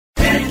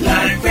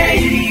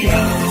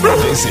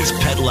This is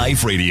Pet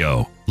Life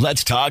Radio.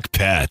 Let's talk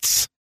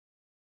pets.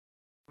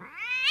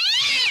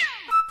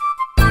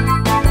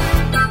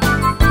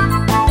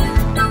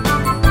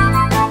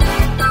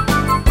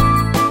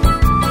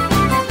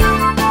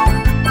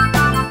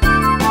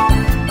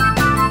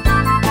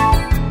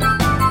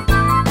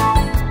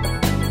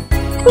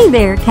 Hey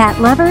there, cat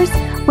lovers.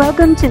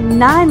 Welcome to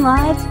 9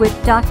 Lives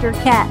with Dr.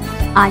 Cat.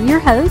 I'm your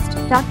host,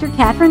 Dr.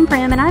 Catherine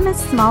Prim, and I'm a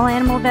small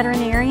animal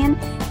veterinarian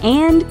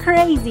and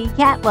crazy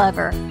cat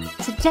lover.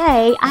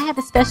 Today, I have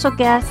a special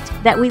guest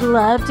that we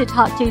love to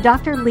talk to,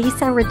 Dr.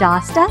 Lisa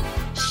Radasta.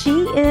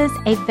 She is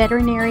a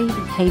veterinary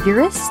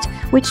behaviorist,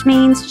 which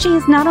means she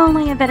is not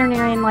only a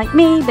veterinarian like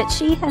me, but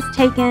she has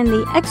taken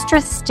the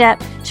extra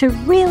step to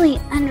really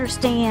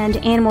understand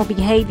animal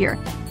behavior.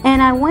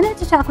 And I wanted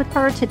to talk with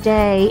her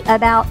today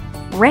about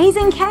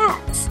raising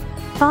cats,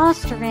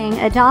 fostering,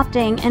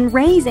 adopting, and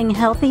raising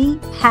healthy,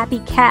 happy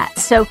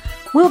cats. So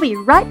we'll be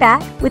right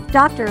back with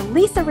Dr.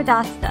 Lisa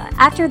Radasta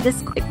after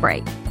this quick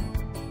break.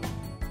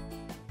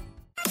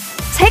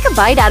 Take a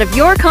bite out of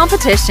your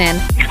competition.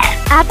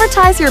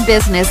 Advertise your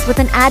business with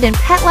an ad in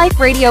Pet Life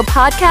Radio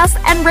podcasts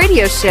and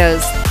radio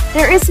shows.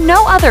 There is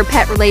no other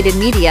pet-related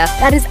media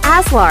that is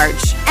as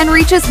large and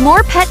reaches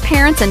more pet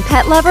parents and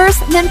pet lovers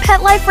than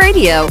Pet Life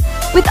Radio.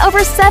 With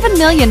over 7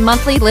 million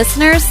monthly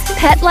listeners,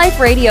 Pet Life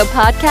Radio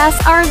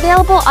podcasts are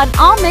available on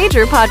all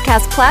major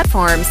podcast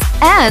platforms,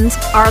 and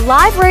our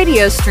live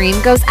radio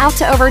stream goes out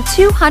to over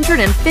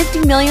 250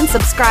 million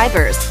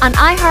subscribers on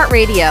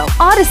iHeartRadio,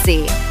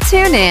 Odyssey,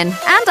 TuneIn,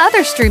 and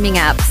other streaming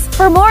apps.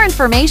 For more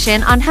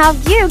information on how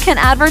you can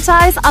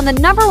advertise on the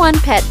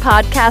 #1 pet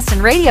podcast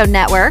and radio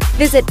network,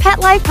 visit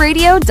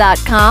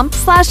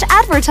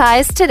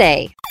PetLifeRadio.com/advertise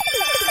today.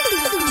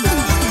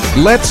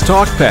 Let's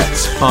Talk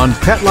Pets on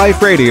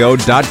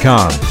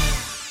PetLifeRadio.com.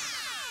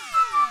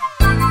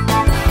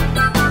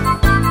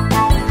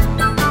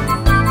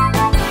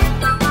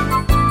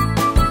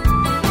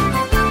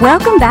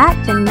 Welcome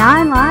back to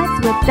 9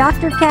 Lives with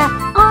Dr. Cat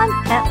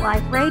on Pet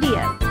Life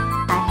Radio.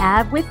 I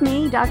have with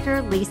me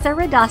Dr. Lisa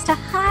Radasta.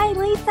 Hi,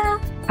 Lisa.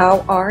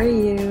 How are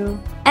you?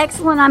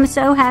 Excellent. I'm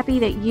so happy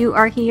that you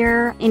are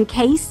here. In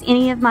case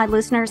any of my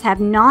listeners have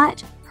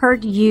not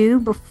heard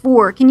you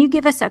before, can you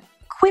give us a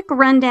quick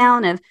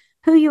rundown of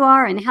who you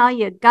are and how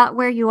you got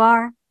where you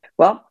are?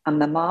 Well, I'm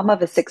the mom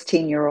of a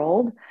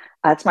 16-year-old.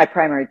 That's my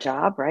primary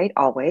job, right?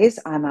 Always.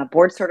 I'm a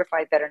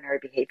board-certified veterinary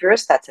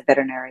behaviorist. That's a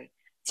veterinary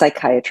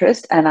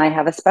psychiatrist. And I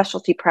have a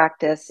specialty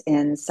practice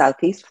in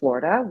Southeast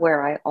Florida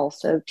where I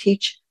also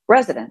teach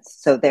residents.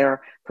 So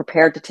they're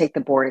prepared to take the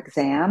board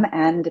exam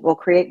and will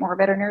create more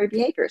veterinary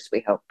behaviors,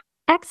 we hope.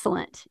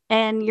 Excellent.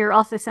 And you're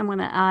also someone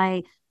that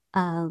I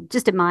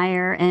just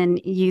admire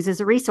and use as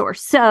a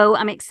resource. So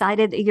I'm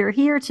excited that you're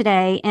here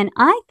today. And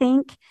I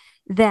think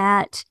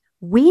that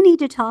we need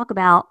to talk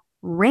about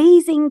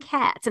raising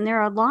cats. And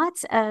there are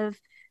lots of,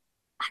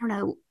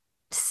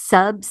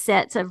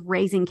 subsets of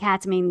raising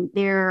cats. I mean,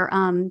 there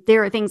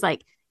are things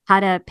like how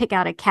to pick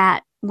out a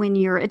cat when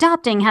you're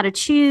adopting, how to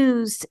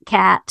choose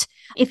cat,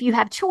 if you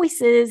have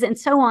choices, and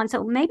so on.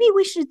 So maybe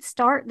we should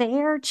start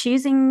there,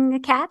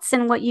 choosing cats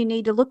and what you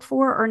need to look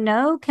for or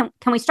know. Can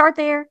we start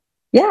there?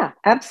 Yeah,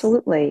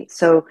 absolutely.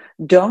 So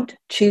don't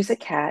choose a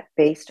cat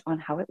based on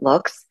how it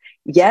looks.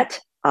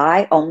 Yet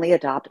I only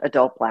adopt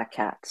adult black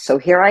cats. So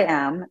here I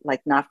am,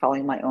 like not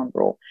following my own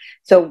rule.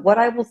 So what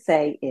I will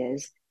say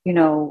is,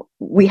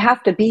 we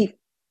have to be,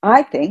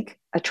 I think,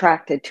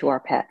 attracted to our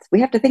pets. We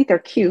have to think they're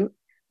cute,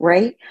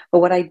 right? But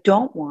what I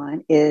don't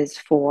want is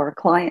for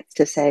clients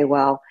to say,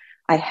 well,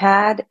 I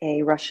had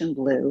a Russian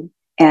blue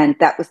and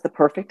that was the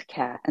perfect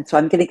cat. And so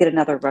I'm going to get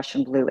another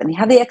Russian blue. And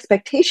have the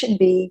expectation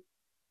be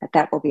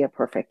that will be a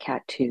perfect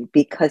cat too,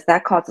 because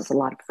that causes a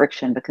lot of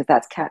friction because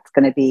that cat's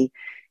going to be,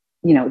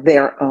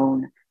 their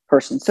own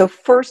person. So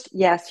first,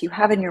 yes, you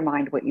have in your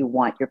mind what you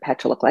want your pet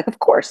to look like. Of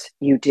course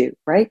you do,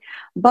 right?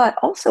 But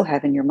also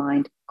have in your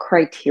mind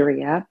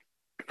criteria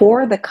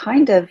for the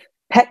kind of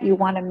pet you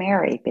want to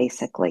marry,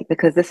 basically,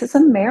 because this is a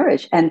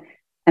marriage. And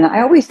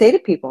I always say to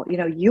people,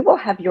 you will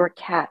have your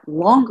cat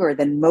longer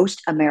than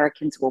most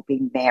Americans will be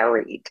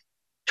married.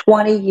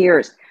 20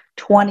 years,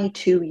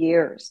 22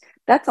 years.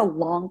 That's a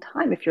long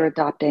time if you're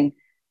adopting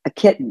a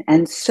kitten.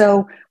 And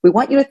so we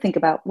want you to think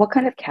about what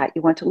kind of cat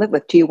you want to live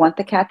with. Do you want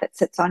the cat that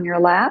sits on your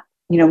lap?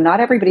 Not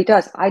everybody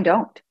does. I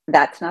don't.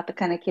 That's not the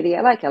kind of kitty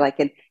I like. I like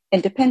an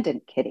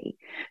independent kitty.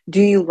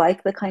 Do you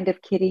like the kind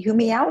of kitty who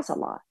meows a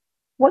lot?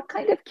 What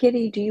kind of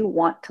kitty do you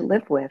want to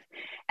live with?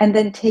 And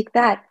then take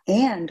that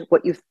and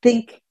what you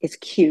think is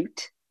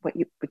cute,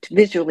 what's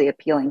visually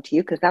appealing to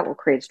you, because that will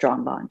create a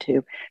strong bond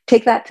too.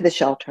 Take that to the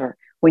shelter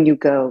when you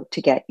go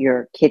to get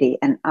your kitty.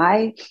 And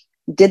I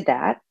did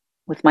that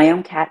with my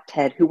own cat,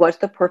 Ted, who was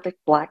the perfect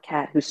black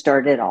cat who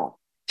started it all,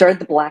 started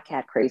the black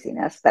cat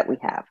craziness that we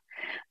have.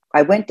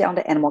 I went down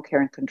to Animal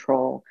Care and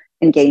Control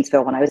in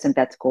Gainesville when I was in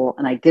vet school,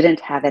 and I didn't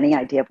have any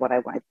idea of what I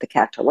wanted the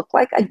cat to look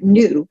like. I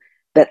knew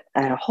that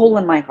I had a hole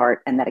in my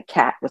heart and that a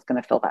cat was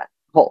going to fill that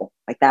hole.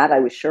 Like that,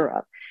 I was sure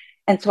of.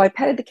 And so I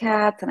petted the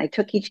cats and I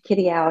took each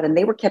kitty out, and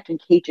they were kept in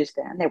cages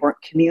then. They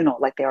weren't communal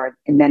like they are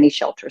in many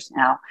shelters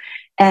now.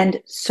 And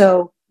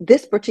so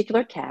this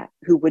particular cat,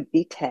 who would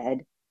be Ted,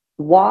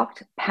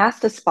 walked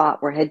past a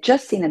spot where I had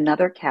just seen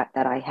another cat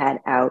that I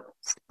had out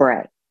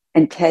spray.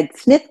 And Ted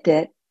sniffed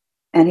it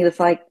and he was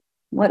like,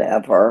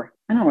 whatever,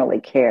 I don't really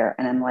care.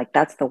 And I'm like,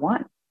 that's the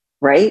one,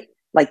 right?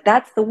 Like,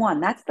 that's the one.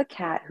 That's the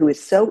cat who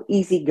is so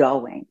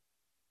easygoing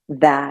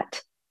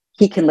that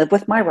he can live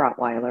with my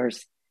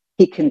Rottweilers.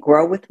 He can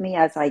grow with me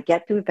as I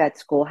get through vet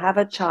school, have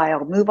a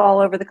child, move all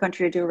over the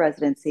country to do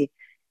residency.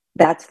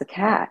 That's the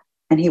cat.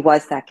 And he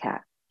was that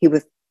cat. He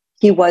was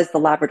the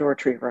Labrador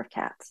Retriever of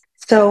cats.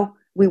 So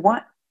we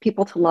want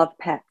people to love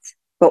pets,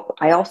 but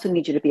I also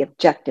need you to be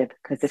objective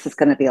because this is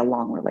going to be a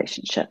long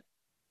relationship.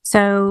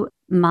 So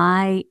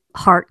my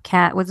heart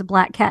cat was a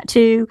black cat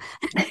too.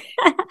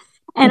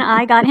 And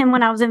I got him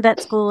when I was in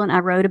vet school and I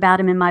wrote about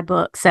him in my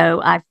book.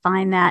 So I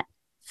find that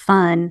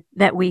fun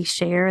that we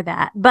share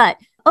that. But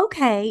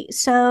okay,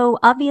 so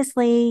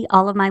obviously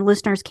all of my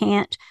listeners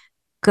can't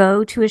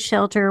go to a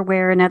shelter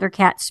where another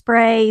cat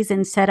sprays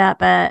and set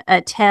up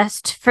a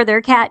test for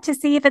their cat to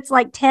see if it's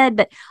like Ted.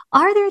 But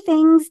are there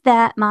things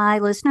that my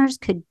listeners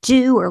could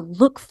do or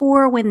look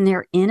for when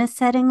they're in a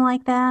setting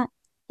like that?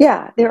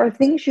 Yeah, there are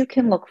things you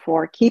can look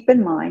for. Keep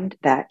in mind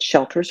that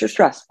shelters are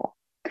stressful.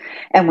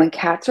 And when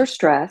cats are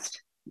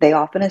stressed, they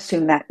often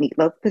assume that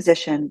meatloaf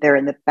position. They're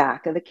in the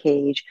back of the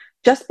cage.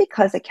 Just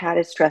because a cat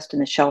is stressed in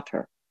the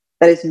shelter,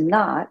 that is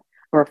not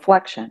a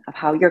reflection of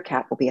how your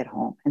cat will be at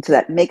home. And so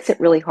that makes it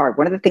really hard.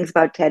 One of the things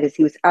about Ted is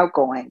he was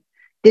outgoing,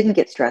 didn't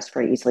get stressed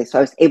very easily. So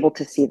I was able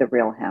to see the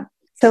real him.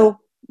 So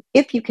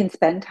if you can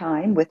spend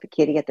time with the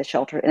kitty at the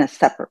shelter in a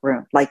separate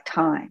room, like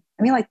time,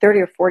 I mean, like 30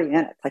 or 40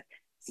 minutes, like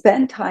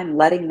spend time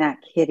letting that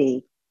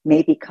kitty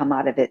maybe come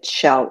out of its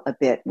shell a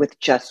bit with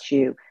just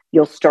you.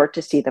 You'll start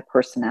to see the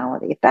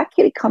personality. If that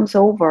kitty comes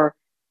over,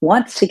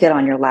 wants to get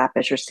on your lap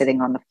as you're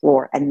sitting on the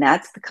floor, and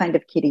that's the kind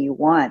of kitty you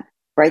want,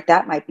 right?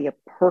 That might be a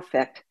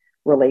perfect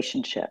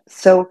relationship.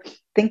 So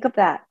think of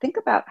that. Think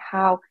about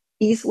how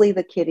easily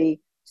the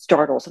kitty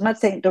startles. I'm not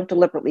saying don't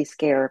deliberately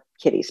scare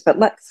kitties, but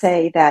let's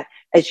say that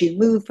as you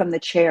move from the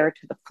chair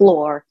to the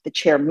floor, the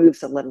chair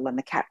moves a little and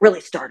the cat really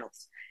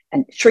startles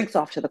and shrinks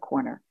off to the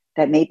corner.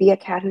 That may be a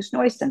cat who's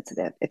noise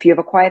sensitive. If you have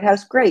a quiet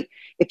house, great.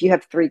 If you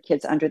have 3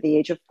 kids under the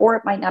age of 4,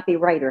 it might not be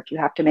right. Or if you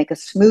have to make a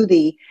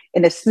smoothie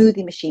in a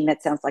smoothie machine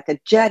that sounds like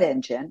a jet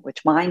engine,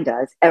 which mine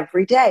does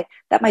every day,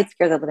 that might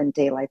scare the living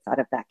daylights out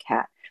of that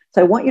cat. So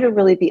I want you to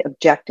really be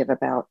objective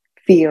about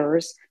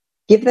fears.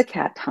 Give the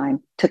cat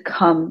time to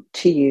come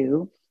to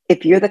you.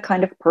 If you're the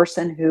kind of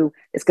person who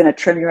is going to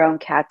trim your own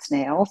cat's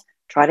nails,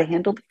 try to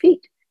handle the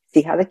feet.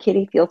 See how the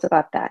kitty feels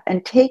about that.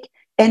 And take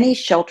any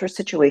shelter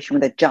situation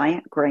with a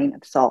giant grain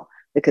of salt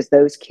because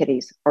those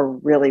kitties are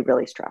really,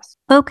 really stressed.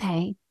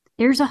 Okay,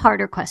 here's a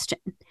harder question.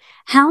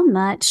 How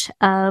much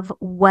of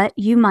what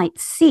you might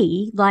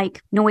see,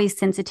 like noise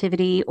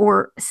sensitivity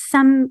or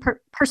some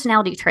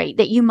personality trait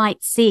that you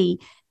might see,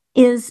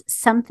 is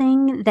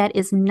something that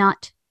is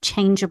not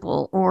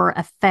changeable or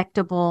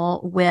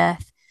affectable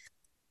with,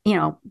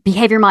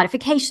 behavior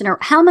modification? Or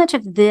how much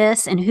of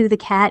this and who the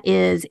cat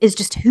is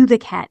just who the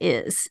cat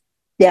is?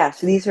 Yeah,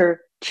 so these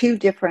are 2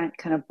 different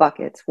kind of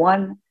buckets.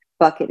 One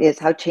bucket is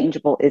how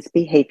changeable is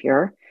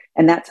behavior.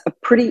 And that's a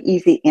pretty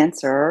easy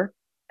answer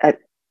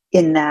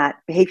in that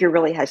behavior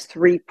really has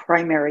 3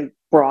 primary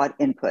broad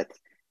inputs.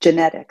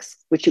 Genetics,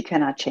 which you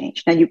cannot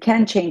change. Now, you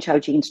can change how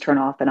genes turn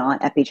off and on,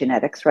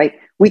 epigenetics, right?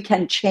 We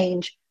can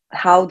change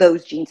how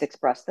those genes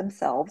express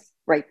themselves,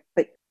 right?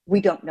 But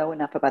we don't know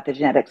enough about the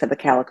genetics of the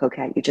calico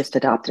cat you just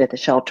adopted at the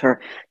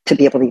shelter to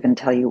be able to even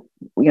tell you,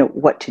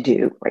 what to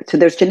do, right? So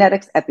there's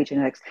genetics,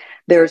 epigenetics,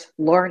 there's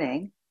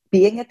learning.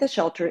 Being at the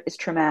shelter is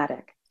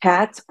traumatic.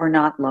 Cats are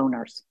not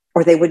loners,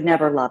 or they would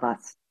never love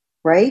us,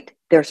 right?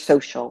 They're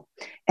social.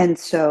 And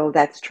so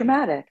that's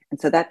traumatic. And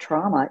so that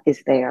trauma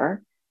is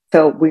there.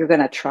 So we're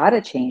going to try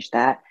to change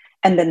that.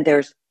 And then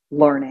there's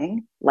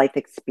learning, life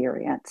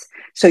experience.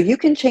 So you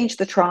can change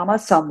the trauma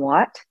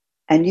somewhat,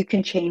 and you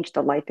can change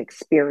the life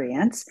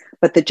experience,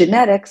 but the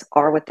genetics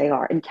are what they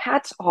are. And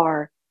cats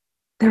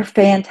they're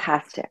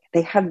fantastic.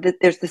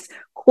 There's this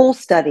cool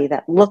study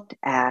that looked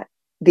at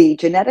the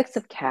genetics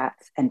of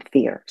cats and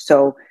fear.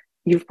 So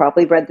you've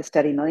probably read the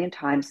study a million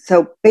times.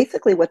 So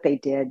basically what they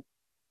did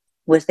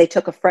was they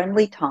took a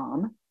friendly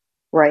Tom,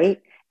 right?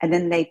 And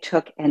then they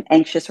took an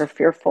anxious or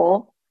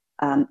fearful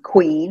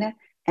queen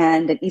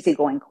and an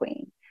easygoing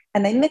queen.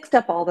 And they mixed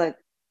up all the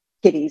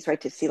kitties, right,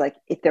 to see like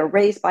if they're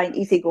raised by an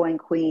easygoing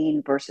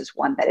queen versus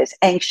one that is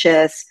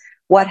anxious,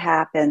 what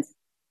happens.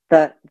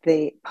 The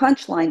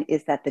punchline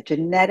is that the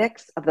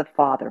genetics of the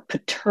father,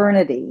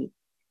 paternity,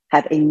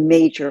 have a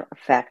major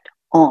effect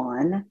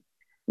on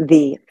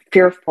the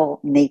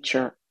fearful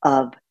nature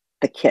of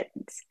the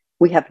kittens.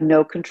 We have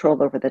no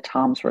control over the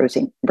Toms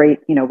roaming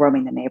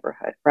the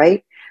neighborhood,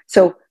 right?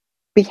 So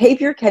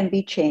behavior can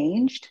be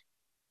changed.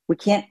 We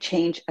can't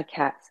change a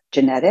cat's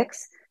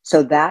genetics.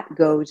 So that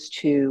goes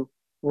to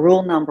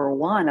rule number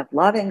 1 of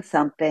loving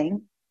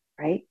something,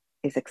 right,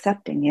 is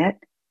accepting it.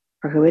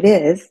 for who it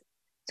is.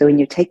 So when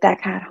you take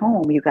that cat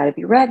home, you got to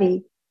be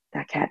ready.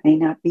 That cat may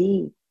not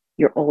be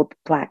your old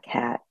black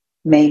cat,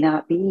 may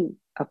not be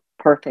a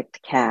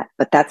perfect cat,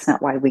 but that's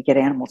not why we get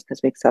animals,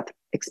 because we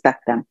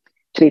expect them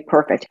to be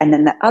perfect. And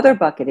then the other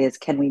bucket is,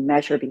 can we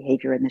measure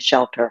behavior in the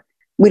shelter?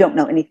 We don't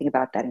know anything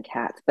about that in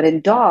cats, but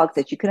in dogs,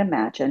 as you can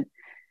imagine,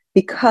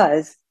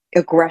 because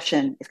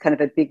aggression is kind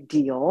of a big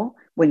deal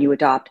when you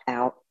adopt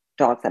out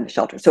dogs out of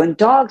shelter. So in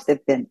dogs,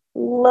 there've been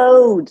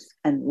loads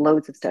and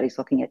loads of studies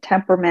looking at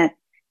temperament.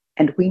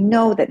 And we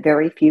know that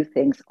very few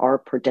things are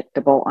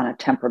predictable on a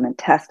temperament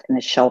test in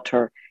a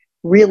shelter.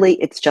 Really,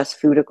 it's just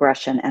food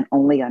aggression, and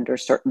only under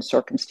certain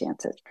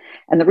circumstances.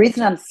 And the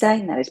reason I'm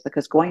saying that is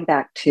because, going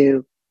back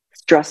to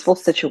stressful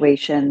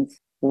situations,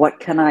 what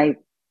can I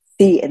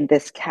see in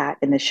this cat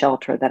in the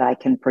shelter that I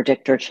can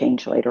predict or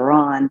change later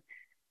on?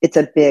 It's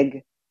a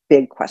big,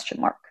 big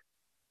question mark.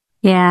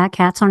 Yeah,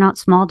 cats are not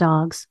small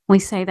dogs. We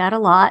say that a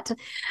lot.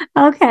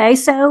 Okay,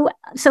 so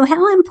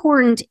how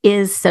important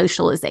is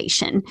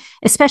socialization,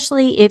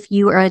 especially if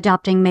you are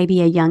adopting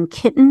maybe a young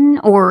kitten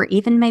or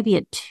even maybe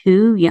a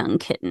too young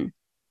kitten?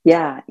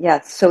 Yeah.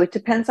 So it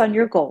depends on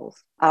your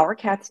goals. Our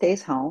cat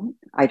stays home.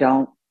 I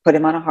don't put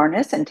him on a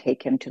harness and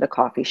take him to the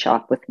coffee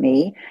shop with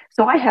me.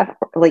 So I have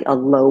really a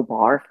low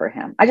bar for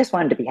him. I just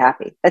want him to be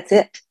happy. That's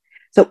it.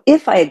 So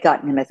if I had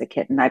gotten him as a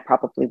kitten, I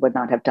probably would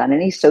not have done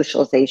any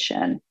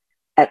socialization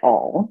at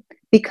all,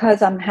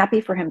 because I'm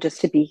happy for him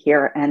just to be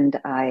here, and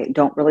I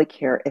don't really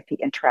care if he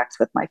interacts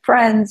with my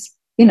friends.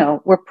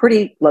 We're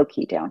pretty low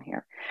key down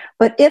here.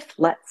 But if,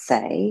 let's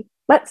say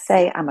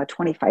I'm a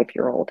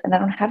 25-year-old and I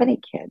don't have any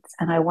kids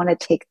and I want to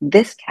take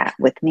this cat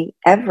with me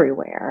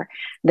everywhere,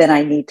 then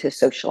I need to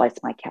socialize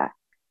my cat.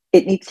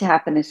 It needs to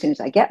happen as soon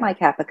as I get my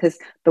cat, because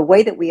the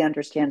way that we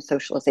understand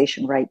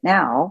socialization right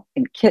now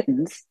in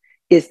kittens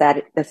is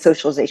that the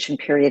socialization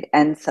period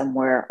ends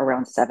somewhere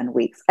around 7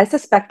 weeks. I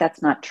suspect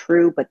that's not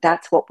true, but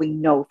that's what we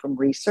know from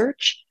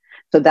research.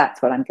 So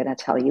that's what I'm going to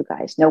tell you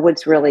guys. No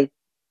one's really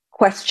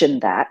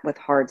questioned that with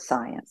hard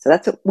science. So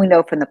that's what we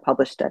know from the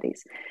published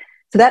studies.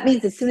 So that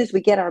means as soon as we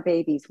get our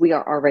babies, we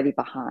are already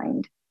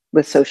behind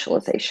with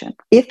socialization.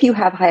 If you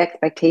have high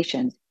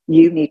expectations,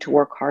 you need to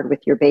work hard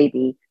with your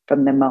baby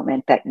from the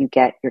moment that you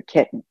get your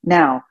kitten.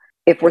 Now,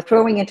 if we're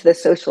throwing into the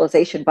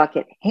socialization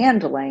bucket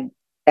handling,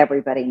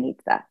 everybody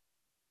needs that.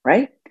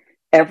 Right?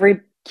 Every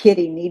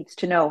kitty needs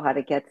to know how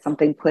to get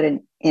something put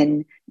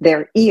in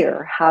their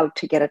ear, how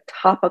to get a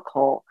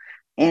topical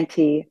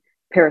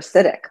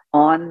anti-parasitic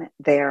on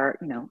their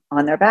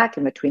back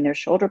in between their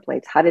shoulder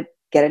blades, how to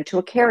get into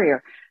a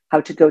carrier,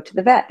 how to go to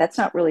the vet. That's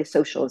not really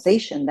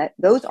socialization.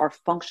 Those are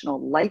functional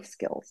life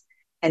skills,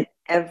 and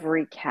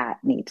every cat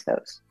needs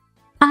those.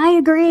 I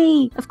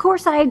agree. Of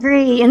course, I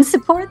agree and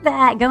support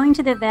that. Going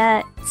to the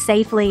vet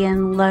safely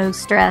and low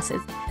stress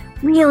is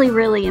really,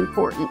 really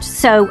important.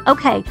 So,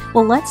 okay,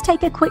 well, let's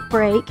take a quick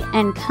break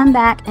and come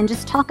back and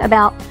just talk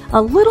about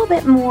a little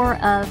bit more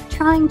of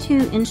trying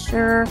to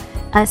ensure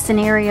a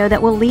scenario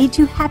that will lead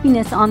to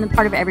happiness on the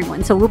part of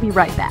everyone. So we'll be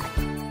right back.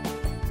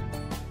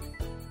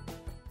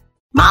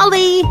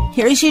 Molly,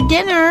 here's your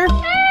dinner.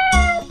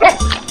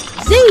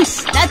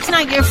 Zeus, that's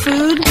not your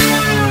food.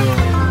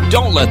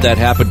 Don't let that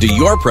happen to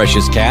your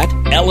precious cat.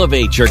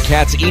 Elevate your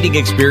cat's eating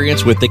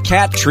experience with the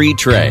Cat Tree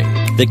Tray.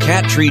 The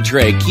Cat Tree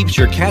Tray keeps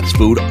your cat's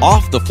food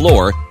off the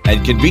floor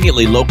and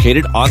conveniently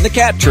located on the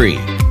cat tree.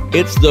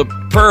 It's the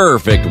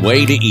perfect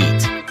way to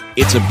eat.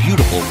 It's a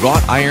beautiful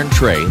wrought iron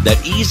tray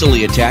that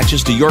easily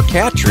attaches to your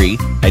cat tree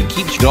and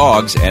keeps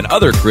dogs and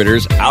other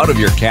critters out of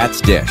your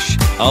cat's dish.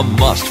 A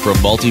must for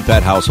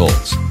multi-pet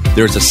households.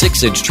 There's a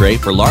 6-inch tray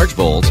for large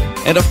bowls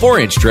and a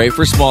 4-inch tray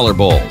for smaller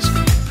bowls.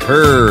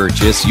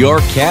 Purchase your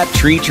Cat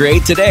Tree Tray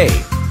today.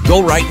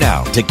 Go right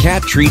now to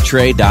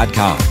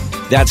cattreetray.com.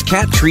 That's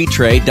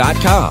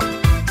cattreetray.com.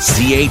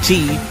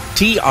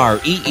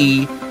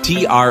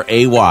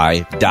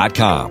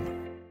 cattreetray.com.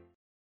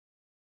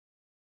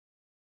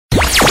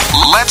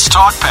 Let's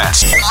talk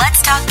pets.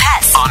 Let's talk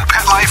pets On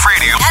Pet Life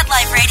Radio. Pet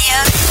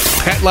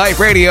Life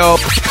Radio.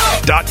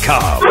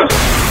 PetLifeRadio.com.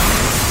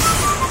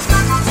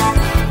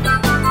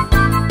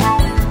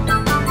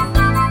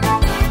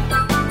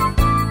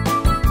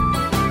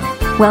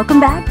 Welcome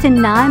back to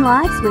 9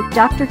 Lives with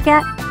Dr.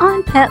 Cat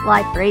on Pet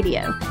Life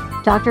Radio.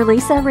 Dr.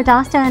 Lisa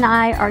Radasta and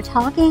I are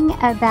talking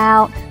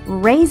about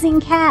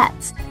raising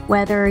cats.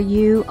 Whether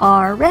you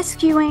are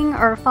rescuing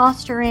or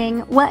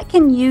fostering, what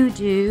can you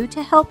do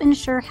to help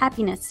ensure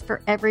happiness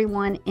for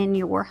everyone in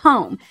your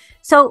home?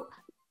 So,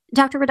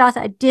 Dr. Radasta,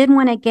 I did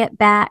want to get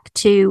back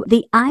to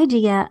the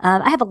idea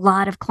of, I have a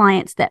lot of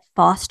clients that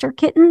foster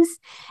kittens,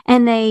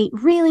 and they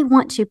really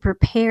want to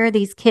prepare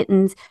these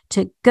kittens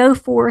to go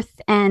forth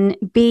and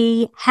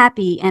be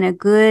happy and a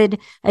good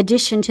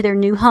addition to their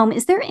new home.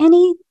 Is there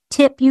any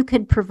tip you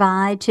could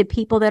provide to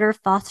people that are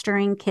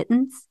fostering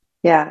kittens?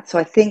 Yeah, so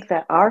I think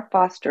that our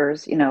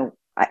fosters,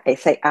 I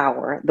say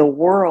the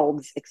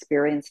world's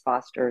experienced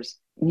fosters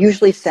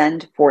usually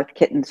send forth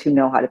kittens who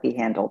know how to be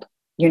handled.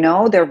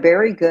 They're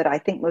very good. I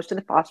think most of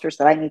the fosters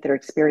that I meet that are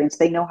experienced,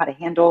 they know how to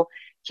handle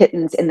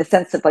kittens in the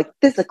sense of like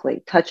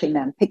physically touching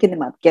them, picking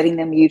them up, getting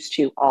them used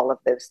to all of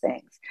those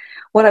things.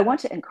 What I want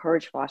to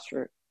encourage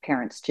foster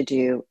parents to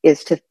do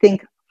is to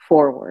think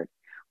forward.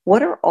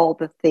 What are all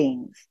the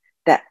things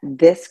that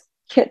this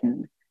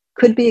kitten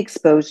could be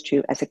exposed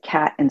to as a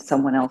cat in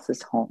someone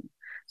else's home?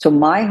 So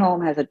my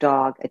home has a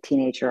dog, a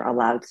teenager, a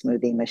loud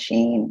smoothie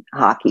machine,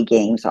 hockey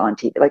games on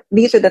TV. Like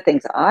these are the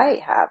things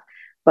I have.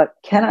 But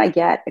can I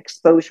get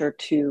exposure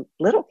to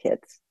little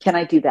kids? Can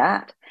I do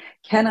that?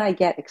 Can I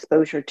get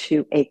exposure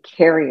to a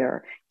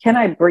carrier? Can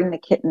I bring the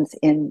kittens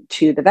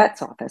into the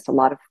vet's office? A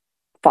lot of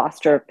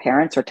foster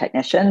parents or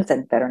technicians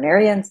and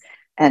veterinarians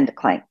and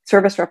client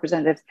service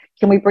representatives,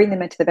 can we bring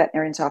them into the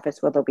veterinarian's office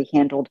where they'll be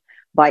handled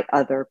by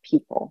other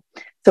people?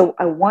 So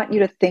I want you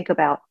to think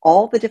about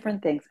all the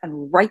different things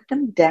and write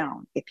them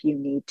down if you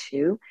need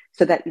to,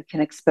 so that you can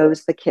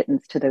expose the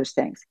kittens to those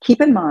things.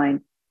 Keep in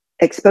mind,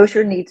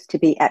 exposure needs to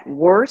be at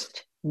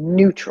worst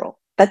neutral.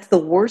 That's the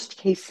worst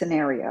case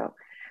scenario.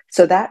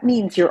 So that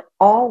means you're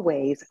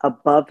always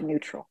above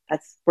neutral.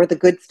 That's where the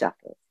good stuff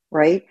is,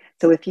 right?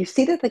 So if you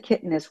see that the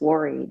kitten is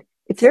worried,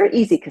 it's very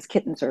easy because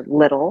kittens are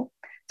little.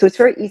 So it's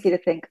very easy to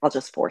think, I'll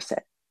just force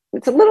it.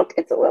 It's a little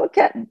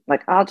kitten.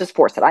 Like, I'll just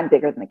force it. I'm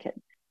bigger than the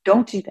kitten.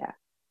 Don't do that,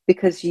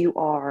 because you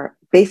are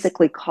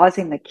basically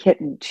causing the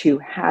kitten to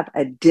have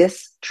a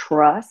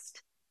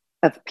distrust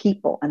of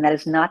people. And that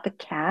is not the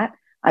cat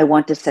I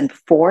want to send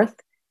forth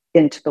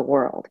into the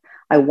world.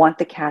 I want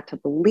the cat to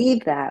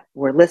believe that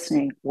we're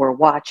listening, we're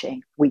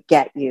watching, we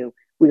get you,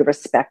 we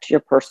respect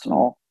your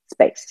personal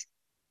space.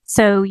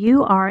 So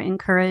you are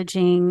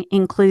encouraging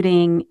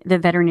including the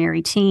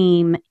veterinary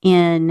team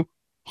in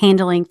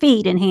handling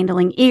feet and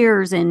handling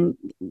ears and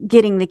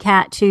getting the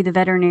cat to the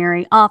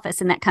veterinary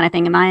office and that kind of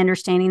thing. Am I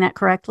understanding that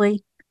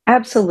correctly?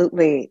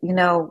 Absolutely. You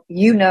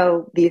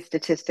know these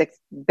statistics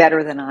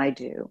better than I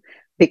do,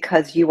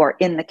 because you are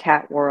in the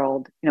cat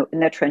world, in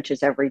the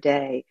trenches every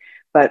day.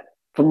 But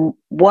from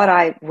what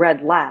I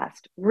read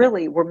last,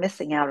 really, we're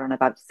missing out on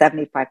about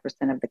 75%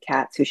 of the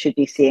cats who should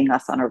be seeing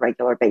us on a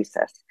regular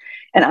basis.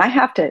 And I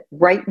have to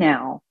right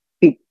now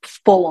be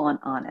full on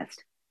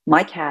honest.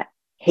 My cat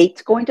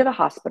hates going to the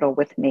hospital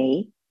with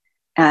me.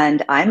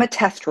 And I'm a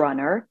test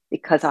runner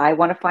because I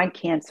want to find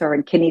cancer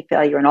and kidney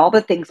failure and all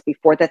the things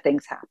before the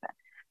things happen.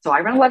 So I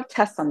run a lot of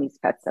tests on these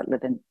pets that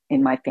live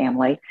in my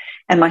family.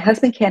 And my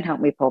husband can't help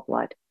me pull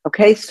blood.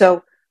 Okay,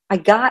 so I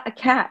got a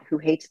cat who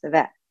hates the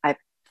vet. I've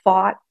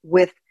fought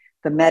with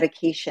the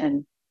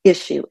medication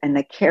issue and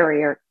the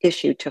carrier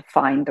issue to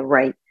find the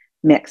right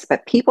mix.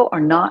 But people are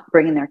not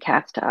bringing their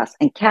cats to us.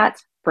 And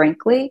cats,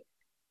 frankly,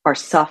 are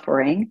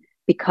suffering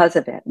because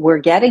of it. We're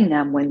getting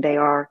them when they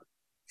are,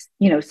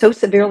 so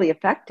severely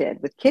affected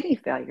with kidney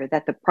failure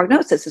that the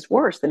prognosis is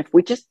worse than if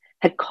we just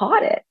had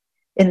caught it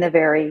in the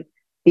very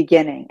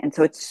beginning. And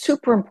so it's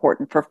super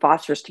important for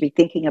fosters to be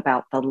thinking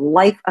about the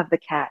life of the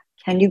cat.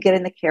 Can you get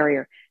in the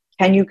carrier?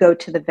 Can you go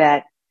to the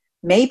vet?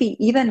 Maybe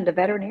even the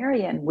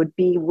veterinarian would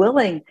be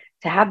willing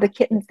to have the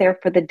kittens there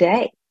for the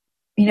day.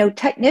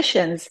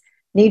 Technicians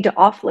need to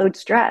offload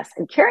stress,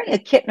 and carrying a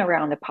kitten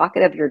around the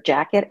pocket of your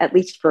jacket, at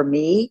least for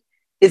me,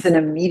 is an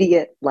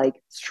immediate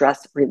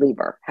stress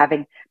reliever,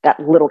 having that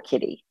little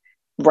kitty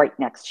right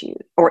next to you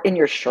or in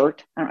your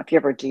shirt. I don't know if you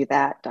ever do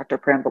that, Dr.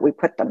 Prim, but we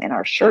put them in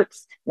our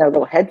shirts and their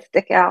little heads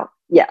stick out.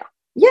 Yeah.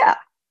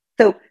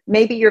 So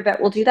maybe your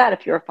vet will do that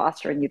if you're a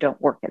foster and you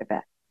don't work at a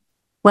vet.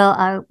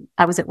 Well,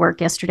 I was at work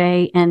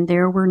yesterday and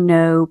there were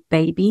no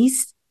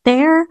babies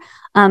there.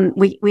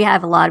 We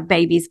have a lot of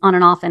babies on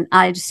and off, and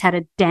I just had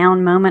a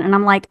down moment, and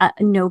I'm like,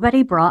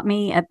 nobody brought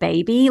me a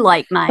baby.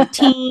 Like, my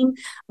team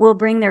will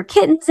bring their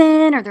kittens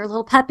in or their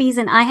little puppies,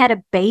 and I had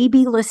a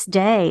babyless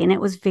day, and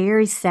it was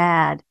very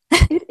sad.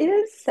 It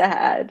is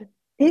sad.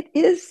 It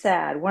is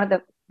sad. One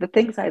of the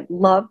things I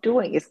love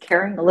doing is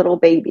carrying a little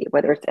baby,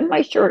 whether it's in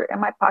my shirt or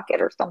in my pocket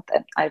or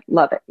something. I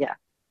love it. Yeah.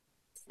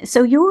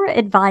 So your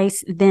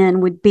advice then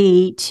would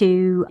be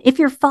to, if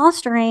you're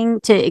fostering,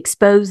 to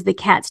expose the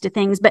cats to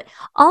things, but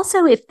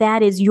also if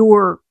that is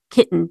your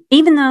kitten,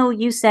 even though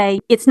you say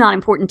it's not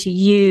important to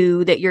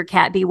you that your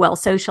cat be well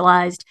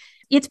socialized,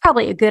 it's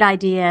probably a good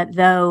idea,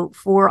 though,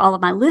 for all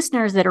of my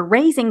listeners that are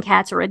raising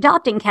cats or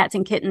adopting cats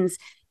and kittens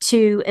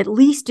to at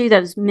least do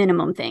those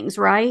minimum things,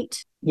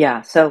 right?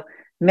 Yeah. So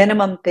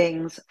minimum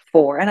things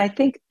and I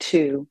think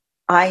too,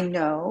 I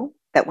know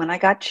that when I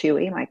got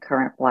Chewy, my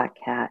current black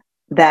cat,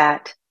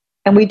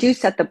 and we do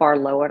set the bar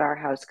low at our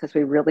house because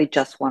we really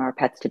just want our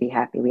pets to be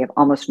happy. We have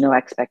almost no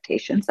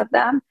expectations of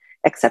them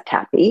except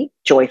happy,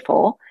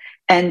 joyful.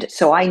 And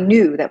so I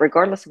knew that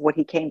regardless of what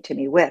he came to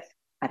me with,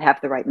 I'd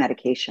have the right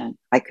medication.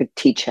 I could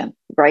teach him,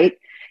 right?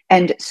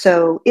 And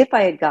so if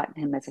I had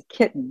gotten him as a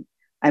kitten,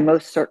 I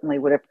most certainly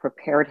would have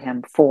prepared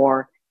him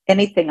for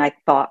anything I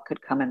thought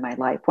could come in my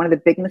life. One of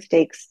the big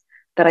mistakes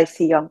that I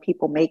see young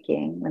people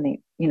making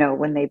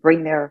when they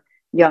bring their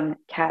young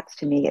cats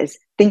to me is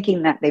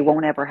thinking that they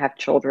won't ever have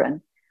children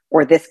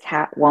or this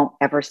cat won't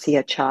ever see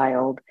a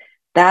child.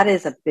 That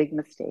is a big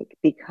mistake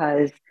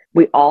because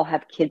we all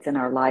have kids in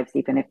our lives,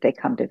 even if they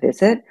come to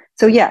visit.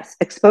 So yes,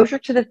 exposure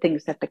to the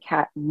things that the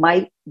cat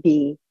might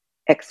be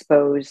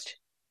exposed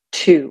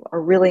to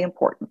are really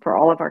important for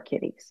all of our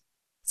kitties.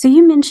 So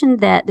you mentioned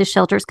that the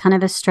shelter is kind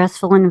of a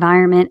stressful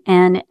environment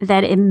and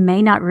that it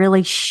may not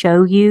really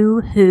show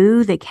you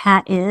who the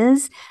cat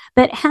is.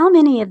 But how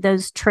many of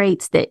those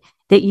traits that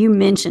you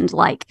mentioned,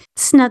 like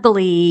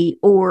snuggly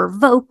or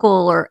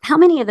vocal, or how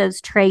many of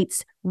those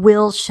traits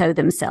will show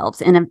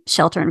themselves in a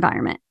shelter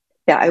environment?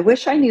 Yeah, I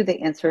wish I knew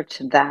the answer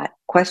to that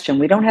question.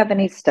 We don't have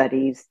any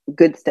studies,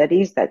 good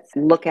studies that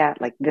look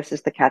at like this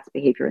is the cat's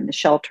behavior in the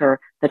shelter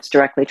that's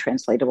directly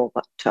translatable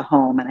to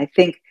home. And I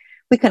think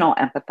we can all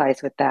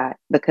empathize with that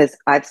because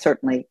I've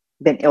certainly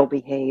been ill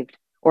behaved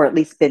or at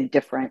least been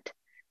different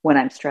when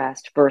I'm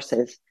stressed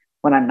versus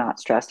when I'm not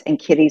stressed. And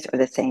kitties are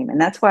the same.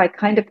 And that's why I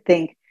kind of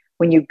think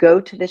when you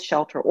go to this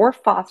shelter or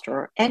foster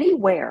or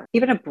anywhere,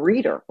 even a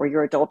breeder where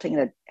you're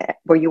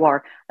where you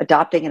are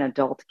adopting an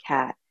adult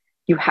cat,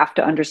 you have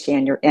to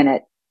understand you're in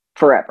it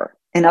forever.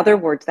 In other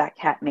words, that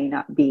cat may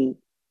not be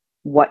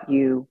what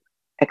you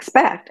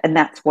expect. And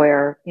that's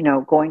where,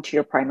 going to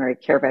your primary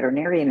care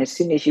veterinarian, as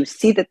soon as you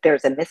see that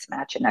there's a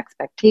mismatch in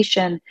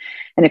expectation,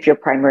 and if your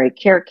primary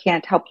care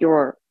can't help you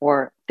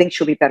or thinks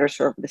you'll be better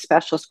served with a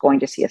specialist, going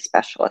to see a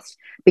specialist.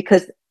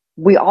 Because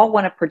we all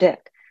want to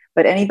predict,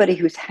 but anybody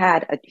who's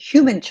had a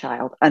human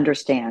child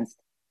understands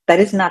that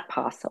is not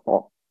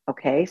possible.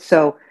 Okay.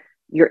 So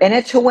you're in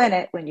it to win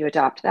it when you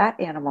adopt that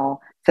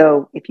animal.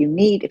 So if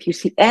you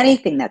see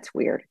anything that's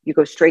weird, you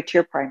go straight to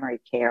your primary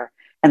care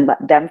and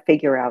let them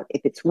figure out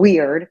if it's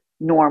weird,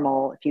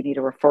 normal, if you need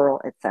a referral,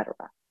 etc.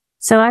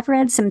 So I've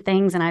read some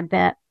things, and I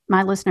bet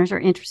my listeners are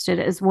interested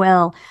as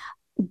well.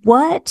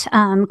 What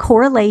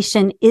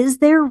correlation is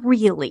there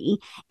really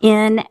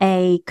in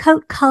a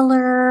coat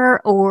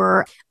color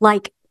or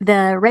like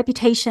the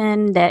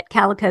reputation that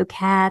calico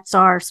cats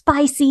are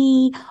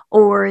spicy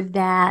or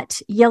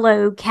that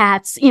yellow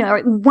cats,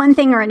 one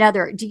thing or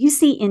another? Do you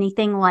see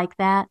anything like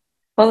that?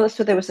 Well,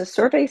 so there was a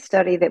survey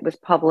study that was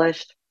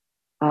published.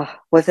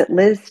 Was it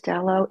Liz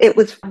Stello? It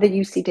was from the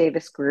UC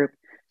Davis group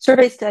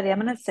survey study,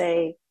 I'm going to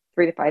say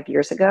 3 to 5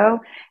 years ago.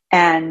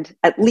 And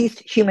at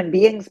least human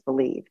beings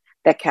believe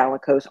that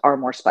calicos are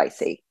more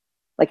spicy.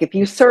 Like if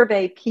you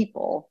survey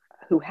people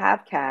who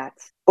have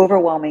cats,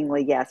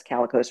 overwhelmingly, yes,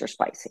 calicos are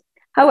spicy.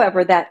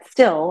 However, that's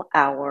still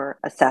our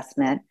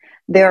assessment.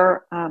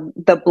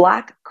 The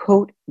black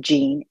coat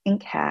gene in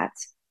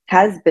cats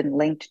has been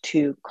linked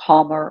to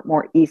calmer,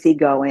 more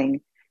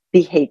easygoing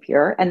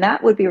behavior. And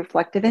that would be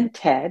reflective in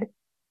Ted,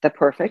 the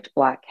perfect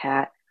black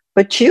cat.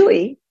 But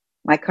Chewy,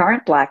 my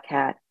current black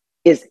cat,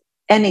 is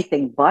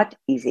anything but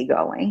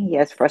easygoing. He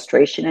has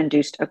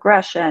frustration-induced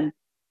aggression.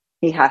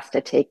 He has to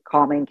take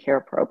calming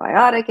care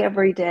probiotic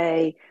every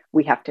day.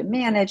 We have to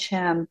manage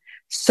him.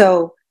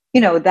 So,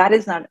 that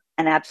is not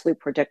an absolute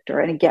predictor.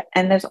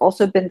 And there's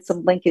also been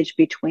some linkage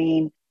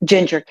between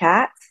ginger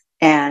cats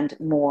and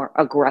more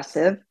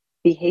aggressive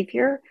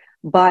behavior.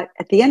 But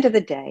at the end of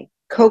the day,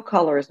 coat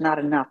color is not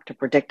enough to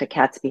predict a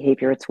cat's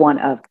behavior. It's one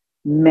of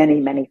many,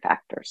 many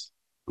factors.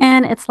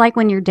 And it's like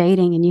when you're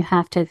dating and you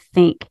have to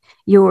think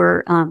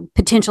your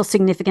potential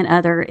significant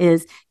other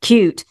is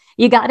cute.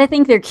 You got to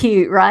think they're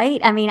cute, right?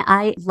 I mean,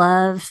 I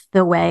love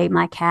the way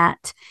my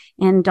cat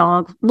and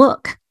dog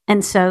look.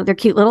 And so their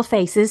cute little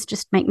faces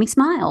just make me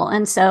smile.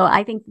 And so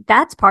I think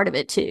that's part of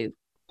it too.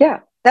 Yeah,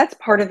 that's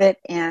part of it.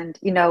 And,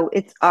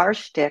 it's our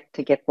shtick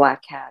to get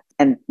black cats.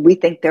 And we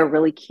think they're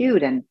really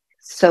cute. And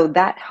so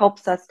that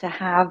helps us to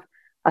have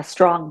a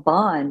strong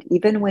bond,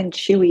 even when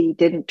Chewy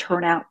didn't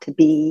turn out to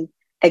be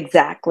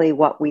exactly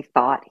what we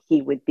thought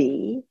he would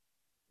be.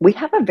 We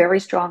have a very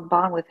strong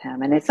bond with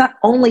him. And it's not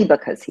only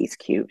because he's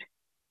cute.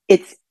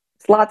 It's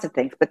lots of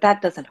things, but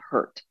that doesn't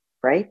hurt,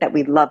 right? That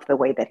we love the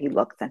way that he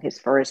looks and his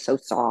fur is so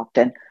soft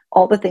and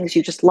all the things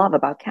you just love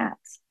about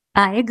cats.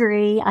 I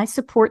agree. I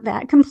support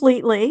that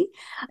completely.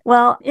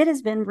 Well, it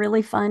has been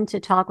really fun to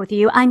talk with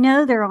you. I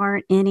know there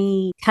aren't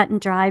any cut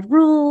and dried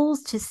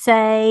rules to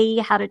say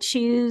how to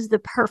choose the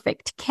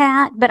perfect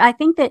cat, but I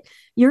think that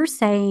you're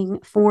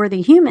saying for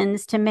the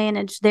humans to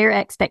manage their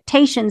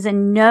expectations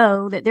and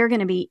know that they're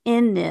going to be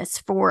in this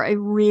for a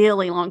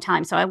really long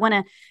time. So I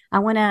want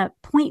to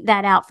point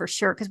that out for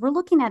sure, because we're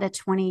looking at a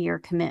 20-year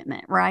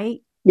commitment,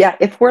 right? Yeah,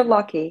 if we're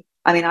lucky.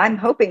 I mean, I'm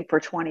hoping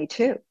for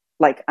 22.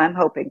 Like I'm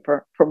hoping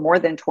for more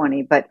than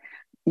 20, but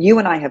you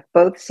and I have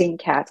both seen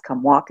cats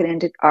come walking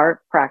into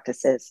our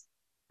practices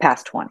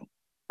past 20.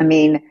 I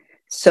mean,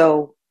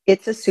 so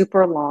it's a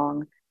super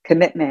long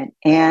commitment.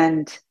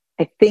 And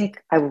I think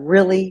I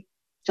really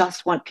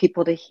just want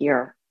people to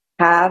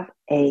have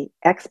a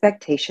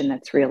expectation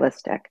that's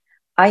realistic.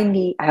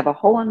 I have a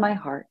hole in my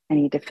heart. I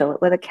need to fill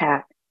it with a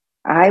cat.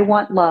 I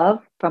want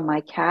love from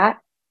my cat.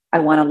 I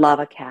want to love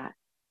a cat.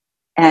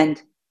 And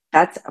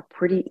that's a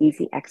pretty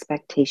easy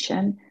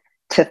expectation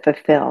to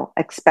fulfill,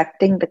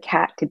 expecting the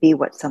cat to be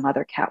what some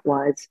other cat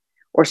was,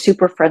 or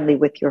super friendly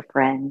with your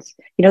friends.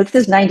 This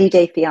is 90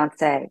 Day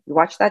Fiancé. You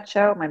watch that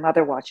show? My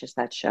mother watches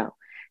that show.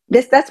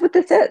 That's what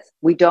this is.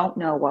 We don't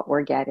know what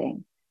we're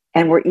getting.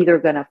 And we're either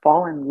going to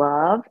fall in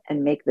love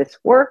and make this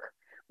work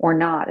or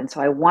not. And so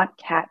I want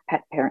cat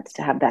pet parents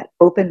to have that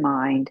open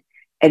mind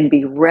and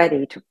be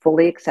ready to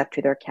fully accept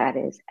who their cat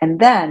is. And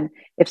then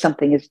if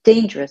something is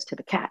dangerous to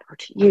the cat or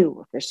to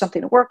you, if there's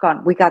something to work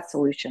on, we got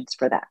solutions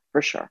for that,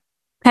 for sure.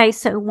 Okay,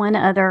 so one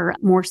other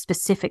more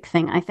specific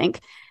thing, I think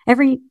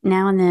every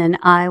now and then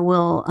I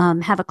will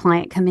have a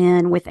client come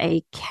in with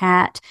a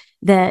cat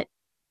that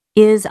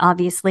is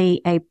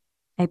obviously a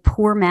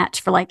poor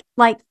match for like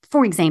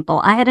for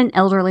example, I had an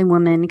elderly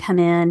woman come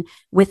in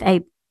with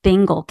a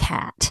Bengal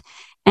cat.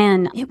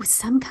 And it was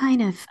some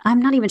kind of, I'm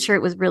not even sure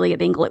it was really a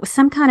Bengal. It was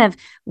some kind of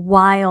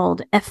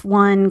wild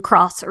F1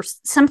 cross or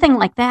something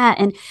like that.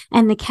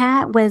 And the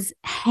cat was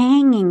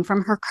hanging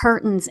from her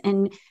curtains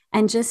and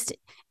just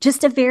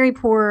a very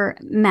poor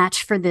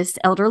match for this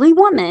elderly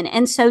woman.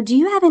 And so do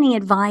you have any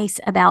advice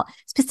about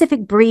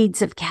specific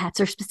breeds of cats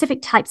or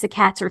specific types of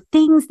cats or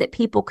things that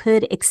people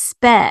could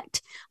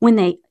expect when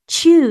they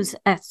choose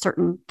a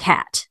certain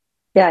cat?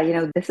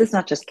 Yeah, this is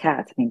not just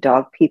cats. I mean,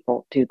 dog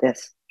people do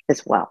this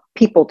as well.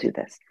 People do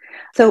this.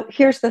 So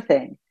here's the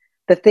thing.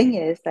 The thing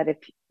is that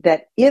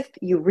if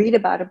you read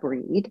about a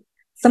breed,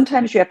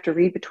 sometimes you have to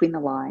read between the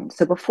lines.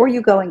 So before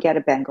you go and get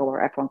a Bengal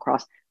or F1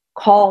 cross,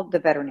 call the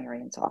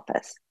veterinarian's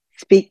office.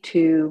 Speak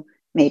to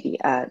maybe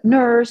a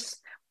nurse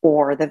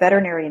or the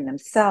veterinarian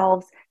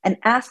themselves and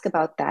ask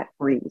about that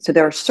breed. So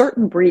there are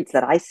certain breeds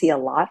that I see a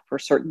lot for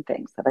certain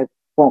things that I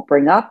won't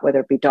bring up, whether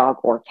it be dog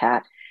or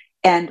cat.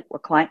 And a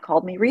client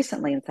called me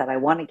recently and said, I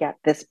want to get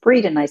this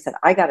breed. And I said,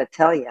 I got to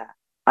tell you,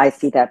 I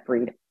see that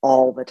breed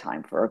all the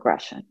time for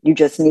aggression. You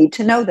just need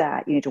to know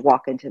that. You need to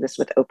walk into this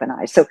with open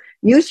eyes. So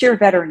use your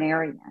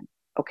veterinarian,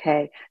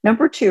 okay?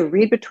 Number 2,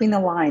 read between the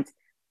lines.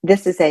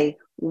 This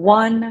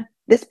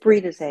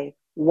breed is a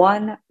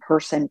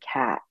one-person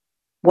cat.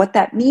 What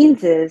that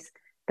means is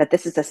that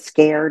this is a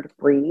scared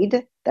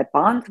breed that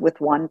bonds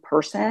with one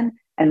person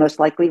and most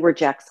likely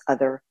rejects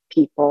other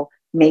people,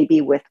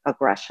 maybe with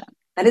aggression.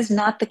 That is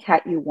not the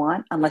cat you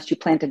want unless you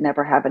plan to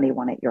never have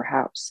anyone at your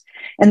house.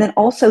 And then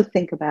also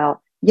think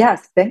about,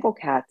 yes, Bengal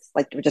cats,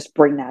 like to just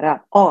bring that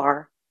up,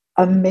 are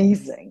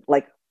amazing.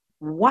 Like,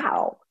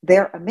 wow,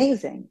 they're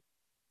amazing.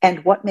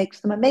 And what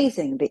makes them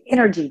amazing? The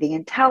energy, the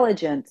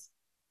intelligence.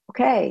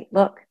 Okay,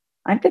 look,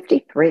 I'm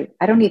 53.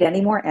 I don't need any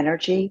more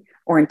energy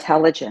or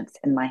intelligence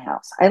in my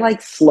house. I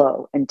like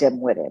slow and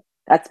dim-witted.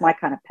 That's my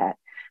kind of pet.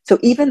 So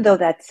even though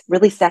that's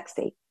really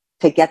sexy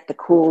to get the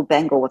cool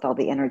Bengal with all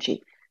the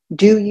energy,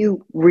 do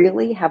you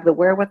really have the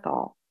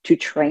wherewithal to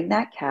train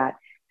that cat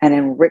and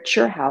enrich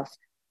your house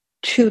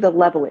to the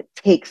level it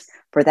takes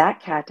for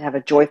that cat to have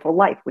a joyful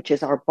life, which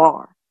is our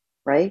bar,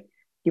 right?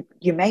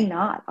 You may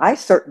not. I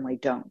certainly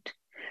don't.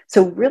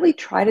 So really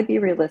try to be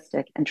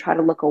realistic and try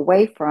to look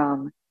away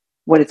from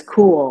what is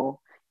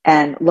cool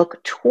and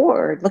look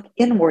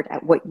inward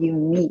at what you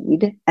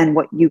need and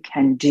what you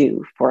can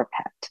do for a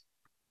pet.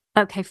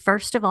 Okay,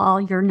 first of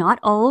all, you're not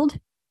old.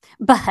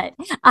 But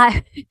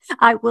I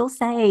will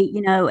say,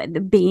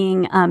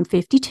 being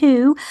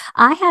 52,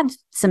 I have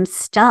some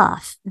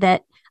stuff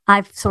that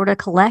I've sort of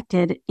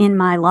collected in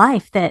my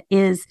life that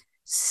is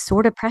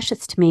sort of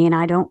precious to me, and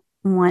I don't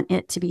want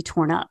it to be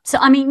torn up. So,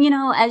 I mean,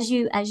 as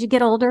you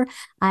get older,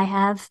 I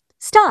have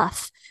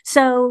stuff.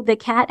 So the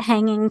cat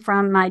hanging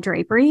from my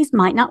draperies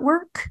might not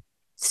work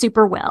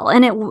super well,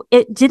 and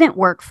it didn't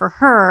work for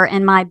her.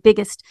 And my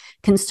biggest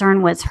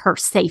concern was her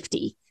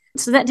safety.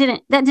 So that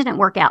didn't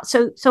work out.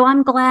 So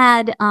I'm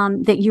glad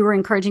that you were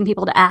encouraging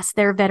people to ask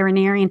their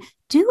veterinarian,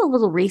 do a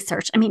little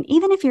research. I mean,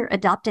 even if you're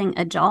adopting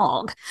a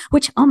dog,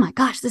 which, oh my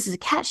gosh, this is a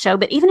cat show,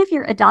 but even if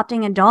you're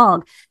adopting a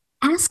dog,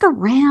 ask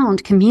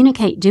around,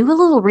 communicate, do a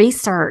little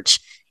research.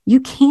 You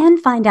can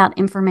find out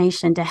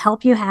information to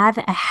help you have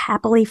a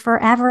happily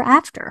forever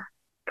after.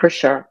 For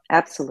sure.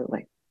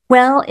 Absolutely.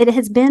 Well, it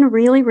has been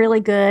really, really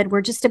good.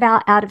 We're just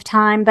about out of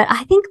time, but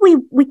I think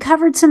we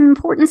covered some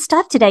important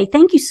stuff today.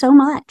 Thank you so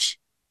much.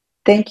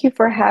 Thank you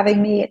for having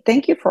me.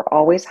 Thank you for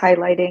always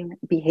highlighting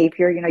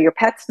behavior. Your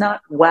pet's not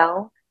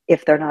well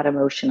if they're not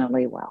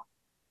emotionally well.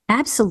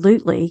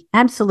 Absolutely.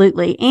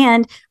 Absolutely.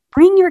 And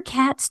bring your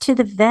cats to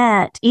the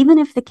vet, even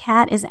if the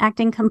cat is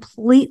acting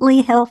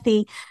completely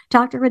healthy.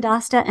 Dr.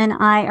 Radasta and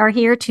I are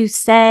here to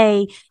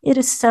say it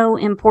is so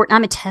important.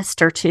 I'm a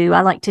tester too.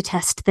 I like to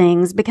test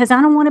things because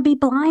I don't want to be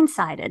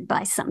blindsided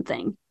by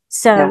something.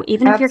 So yeah,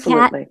 even if your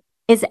cat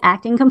is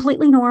acting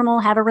completely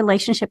normal, have a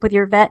relationship with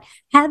your vet,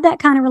 have that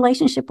kind of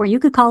relationship where you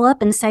could call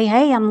up and say,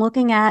 hey, I'm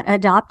looking at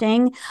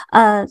adopting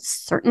a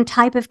certain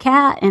type of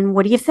cat. And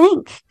what do you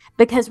think?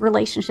 Because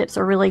relationships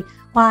are really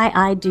why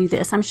I do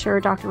this. I'm sure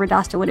Dr.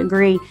 Radasta would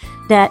agree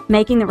that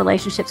making the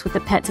relationships with the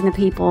pets and the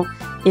people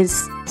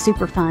is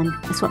super fun.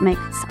 It's what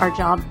makes our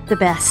job the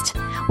best.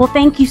 Well,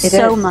 thank you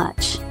so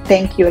much.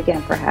 Thank you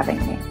again for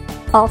having me.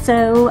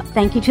 Also,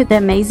 thank you to the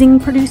amazing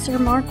producer,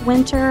 Mark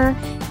Winter,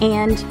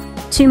 and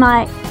to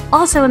my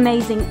also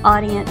amazing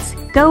audience.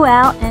 Go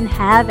out and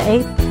have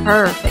a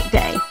perfect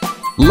day.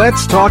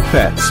 Let's Talk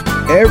Pets,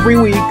 every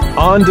week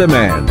on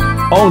demand,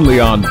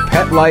 only on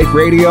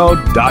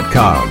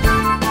PetLifeRadio.com.